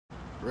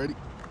Ready?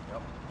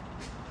 Yep.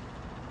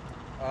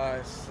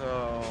 Alright,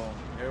 so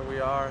here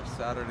we are,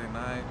 Saturday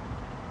night.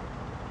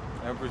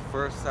 Every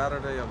first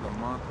Saturday of the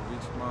month, of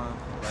each month,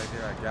 right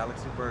here at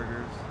Galaxy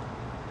Burgers,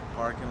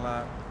 parking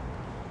lot.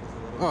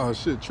 Oh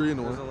shit, tree in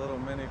the way. There's a little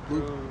mini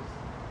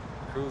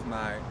cruise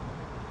night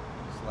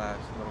 /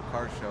 little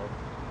car show.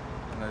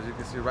 And as you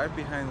can see, right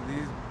behind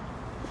these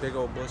big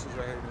old bushes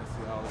right here, you're gonna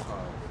see all the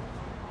cars.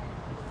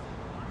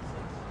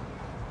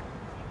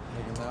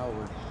 Hanging out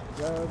with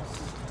Dubz,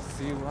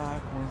 C.A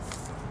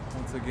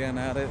once again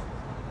at it.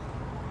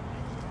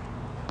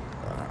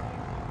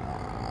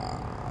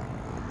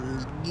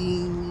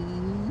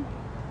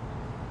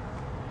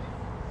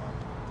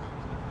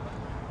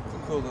 It's a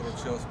cool little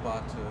chill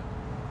spot to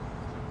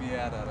be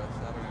at a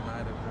Saturday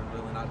night if you're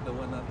really not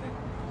doing nothing.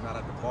 Not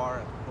at the bar,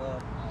 at the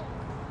club.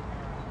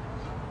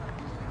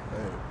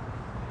 Hey.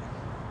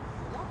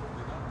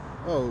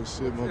 Oh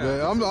shit, my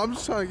bad. I'm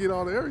just trying to get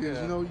all the areas,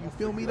 you know. You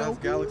feel me though? That's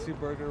Galaxy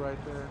Burger right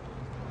there.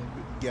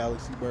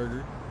 Galaxy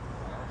Burger.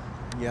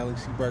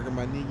 Galaxy Burger,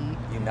 my nigga.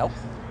 You know?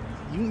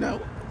 You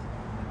know.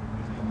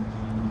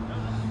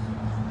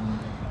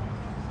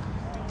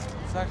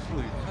 It's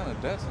actually kind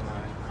of dead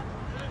tonight.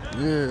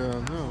 Yeah, I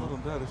It's a know. little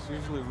dead. It's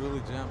usually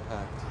really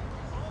jam-packed.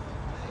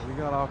 We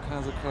got all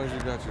kinds of cars. You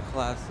got your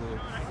classic.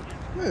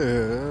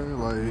 Yeah,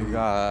 like You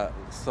got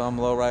some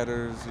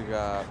lowriders. You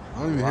got. I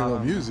don't even hear no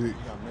music. You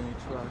got mini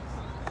trucks.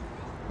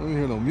 I don't even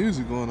hear no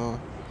music going on.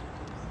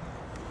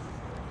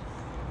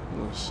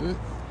 Oh shit.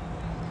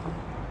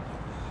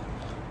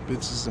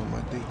 Bitches on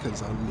my dick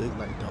cause I look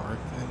like Darth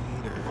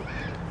Vader.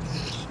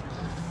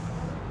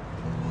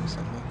 Almost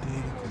on my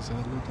dick cause I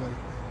look like.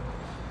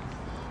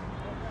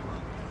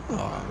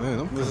 Oh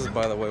man, This is,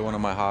 by the way, one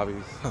of my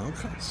hobbies. I'm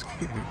kind of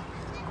scared.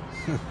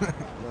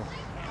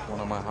 One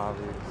of my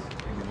hobbies.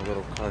 The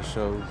little car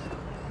shows.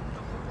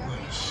 Oh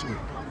shit.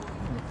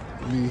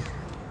 Me.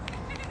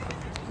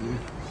 Yeah.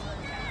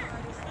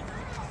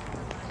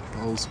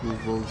 Old school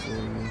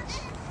Volkswagens.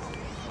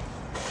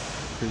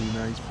 Pretty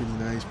nice, pretty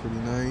nice, pretty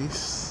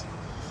nice.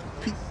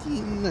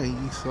 Pretty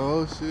nice.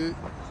 Oh shit.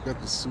 Got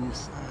the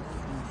suicide.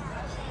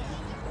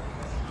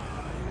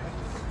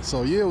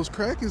 So yeah, it was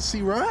cracking.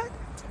 C.A. Not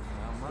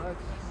much.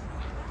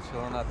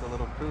 Chilling at the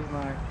little cruise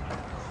night.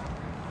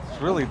 It's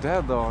really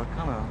dead though.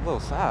 Kind of a little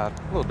sad.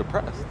 A little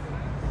depressed.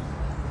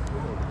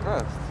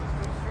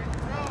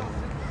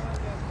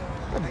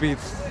 It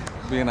beats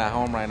being at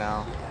home right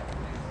now.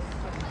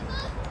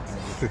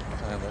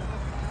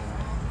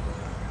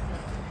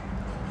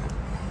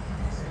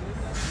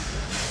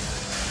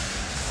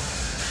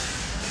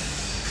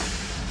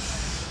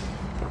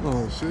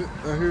 Oh shit.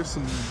 I hear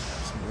some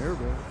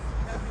airbag.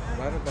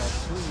 Right about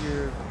 2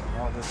 years,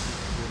 all this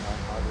used to be my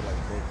hobby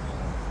like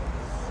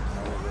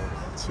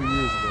this. 2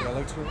 years ago. I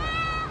look to it.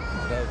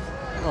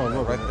 Oh, my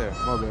right bad. there.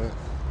 My bad.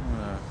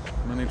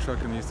 Mini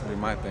trucking used to be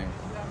my thing.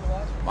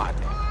 My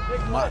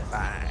thing. My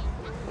thing.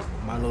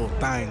 My little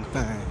thing.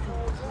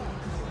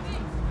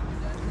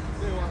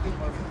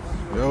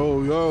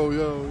 Yo.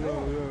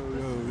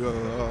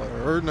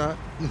 Heard not.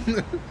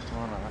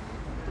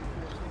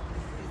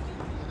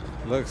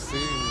 Look,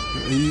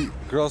 see,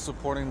 girls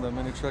supporting the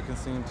mini trucking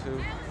scene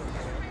too.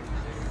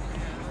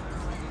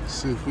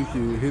 See if we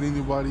could hit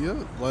anybody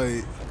up.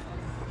 Like,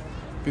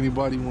 if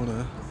anybody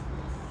wanna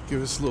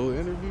give us a little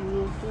interview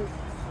real quick.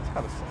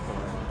 Kind of something.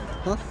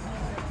 Huh?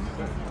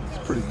 It's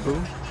pretty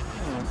cool.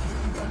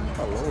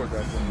 I lowered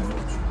that thing.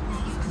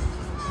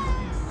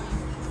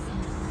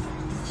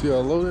 See how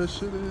low that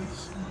shit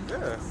is?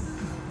 Yeah.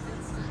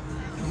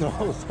 No,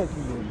 I was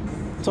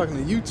talking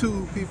to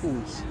YouTube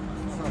peoples.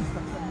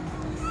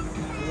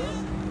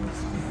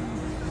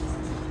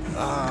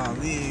 Ah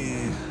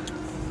man.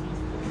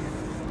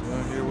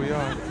 Well, here we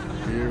are.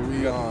 Here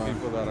we are.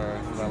 People that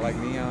like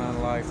neon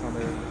lights on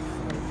their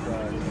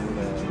side.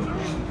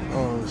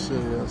 Oh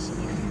shit, yes.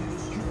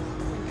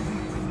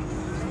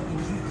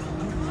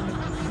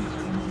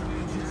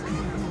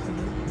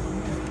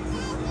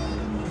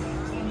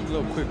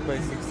 Little quick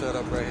basic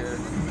setup right here.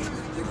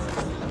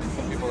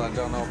 For people that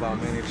don't know about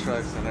mini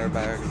trucks and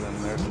airbags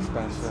and air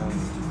suspension,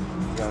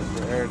 you got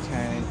your air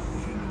tank.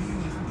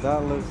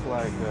 That looks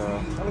like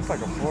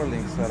a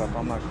 4-link setup.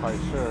 I'm not quite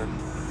sure.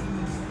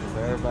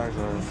 The airbags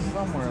are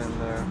somewhere in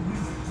there.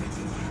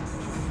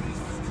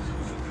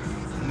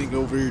 Nigga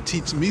over here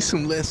teaching me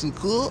some lessons,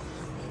 cool.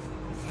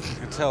 You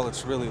can tell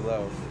it's really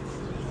low.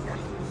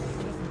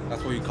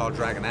 That's what you call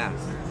dragging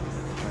ass.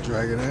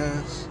 Dragging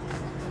ass.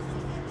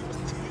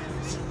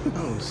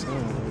 Oh,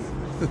 son.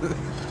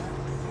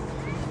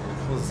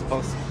 Was it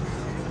supposed to?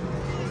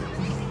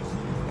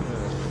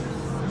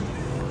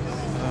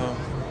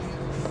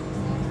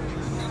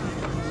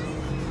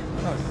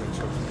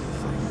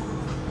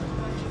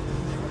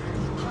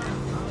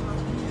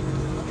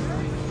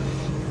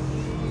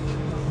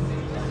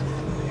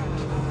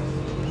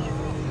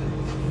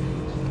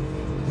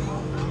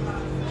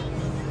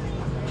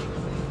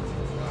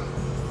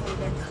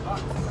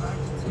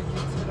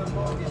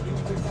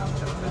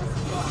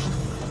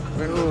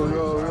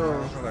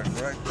 Yo. Like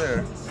right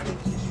there.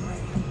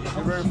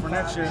 You ready for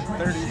next year?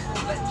 30.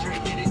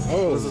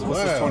 Oh, This is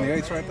what's this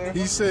 28 right there?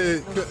 He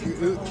said, come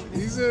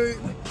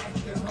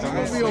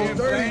on, be on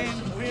 30.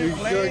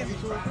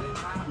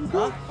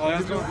 Oh,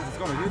 it's going to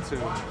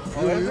YouTube.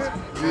 Oh, is it?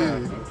 Yeah.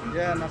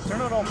 Yeah,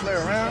 Nocturnal don't play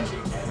around.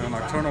 Yeah,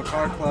 Nocturnal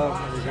Car Club.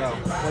 There you go.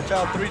 Watch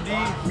out, 3D,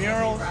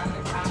 murals,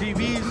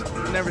 TVs.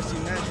 Never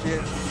seen that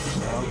shit.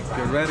 Well,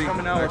 get ready.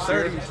 Coming out with next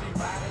year. 30s.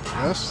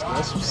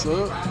 That's what's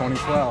up.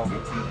 2012.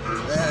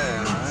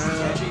 Yeah, man.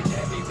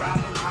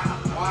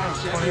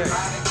 28.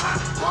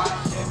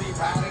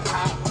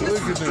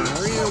 Look at them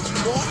rims,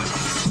 boy.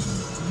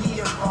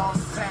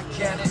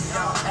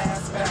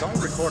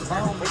 Don't record my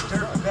own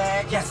picture.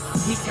 Yes,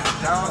 he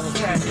got down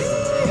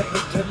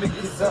epidemic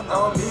is an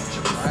army.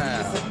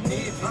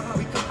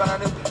 We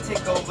combine it, we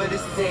take over the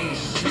stage.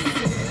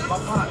 My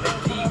partner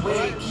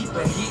D-Wade, keep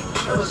a heat.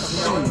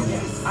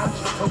 Yes, I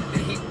just hope the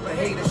heat for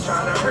haters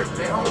trying to hurt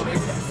me, homie.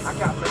 I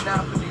got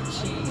monopoly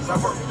cheese. I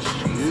work the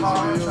streets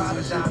hard, try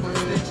to die the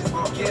snitches,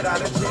 won't get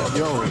out of jail.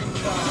 Yo,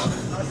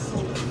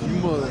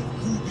 you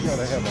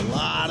gotta have a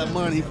lot of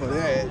money for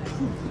that.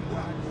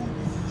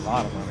 A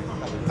lot of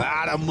money.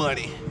 Lot of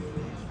money.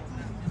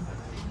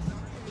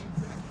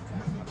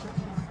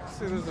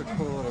 See, this is a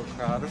cool little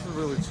crowd. This is a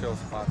really chill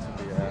spot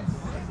to be at.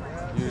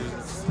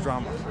 It's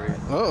drama free.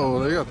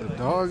 Uh-oh, they got the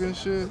dog and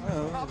shit.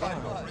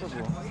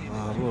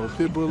 Little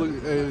pit bull.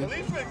 Hey.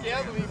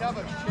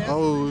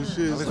 Oh,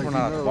 shit. At least we're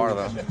not at the bar,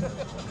 though.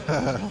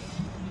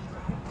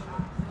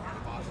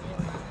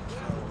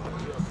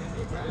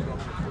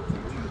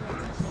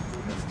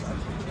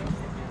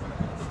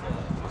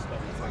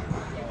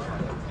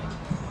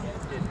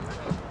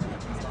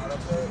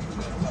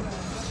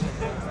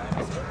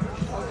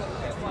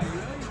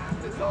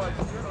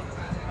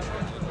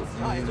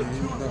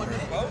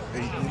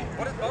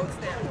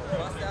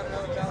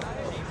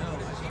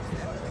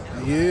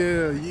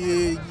 Yeah.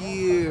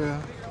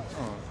 Yeah.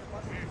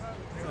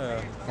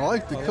 I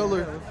like the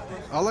color.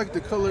 I like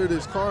the color of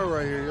this car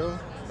right here, yo.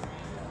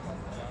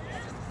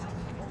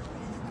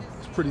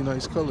 It's a pretty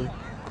nice color.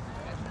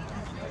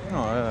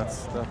 No, yeah,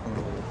 that's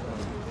definitely.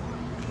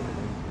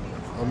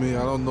 I mean,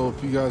 I don't know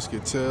if you guys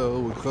could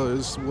tell what color.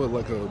 It's what,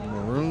 like a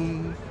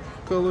maroon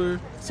color,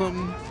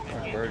 something?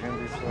 Like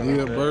burgundy.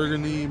 Yeah,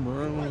 burgundy,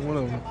 maroon, one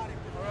of them.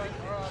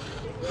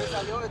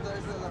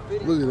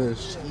 Look at that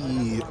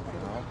shit.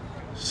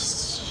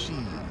 Shit.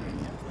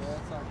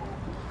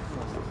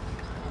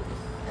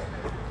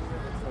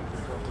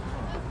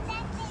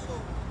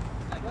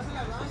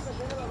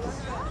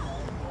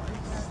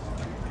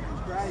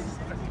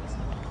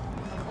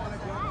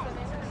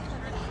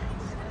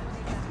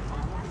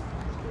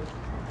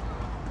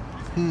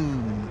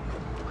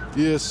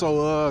 Yeah,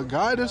 so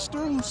guide us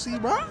through, see,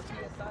 bro.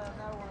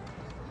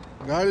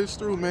 Guide us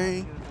through,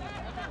 man.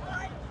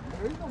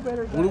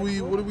 What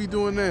are we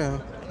doing now?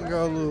 We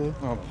got a little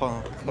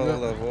Put a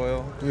little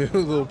oil. Yeah, a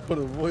little put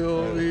of oil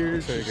over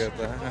here. So you got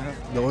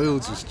that. The oil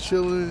just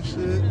chilling and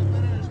shit.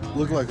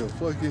 Looking like a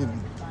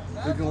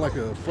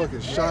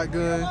fucking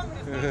shotgun.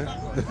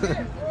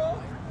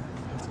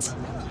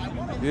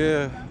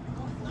 Yeah.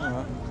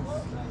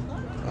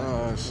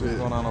 Oh shit. What's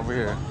going on over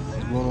here?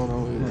 What's going on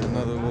over here?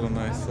 Another little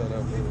nice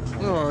setup.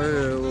 Oh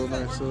yeah, a little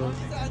nice setup.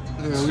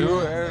 Yeah,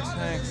 2 air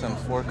tanks and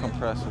 4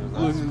 compressors.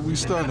 we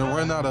starting to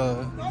run out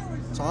of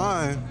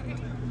time.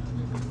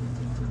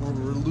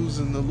 We're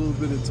losing a little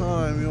bit of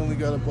time. We only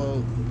got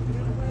about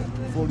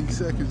 40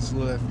 seconds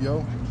left,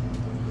 yo.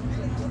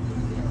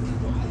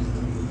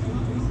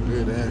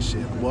 Look at that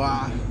shit,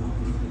 boy.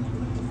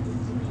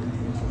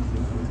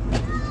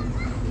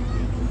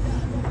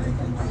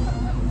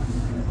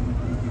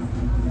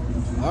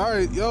 All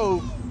right,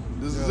 yo,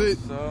 this is it.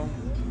 So,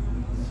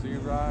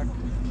 C-Rock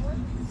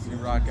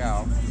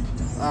out.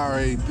 All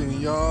right,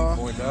 then, y'all.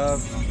 Boy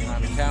Dubz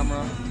behind the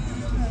camera.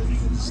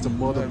 It's the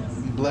mother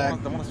black.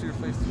 I want to see your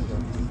face too,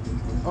 though.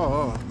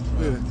 Oh,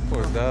 yeah. Of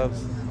course, Dubz.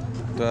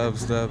 Right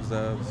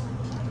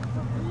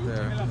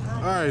there.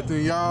 All right,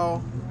 then,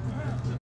 y'all.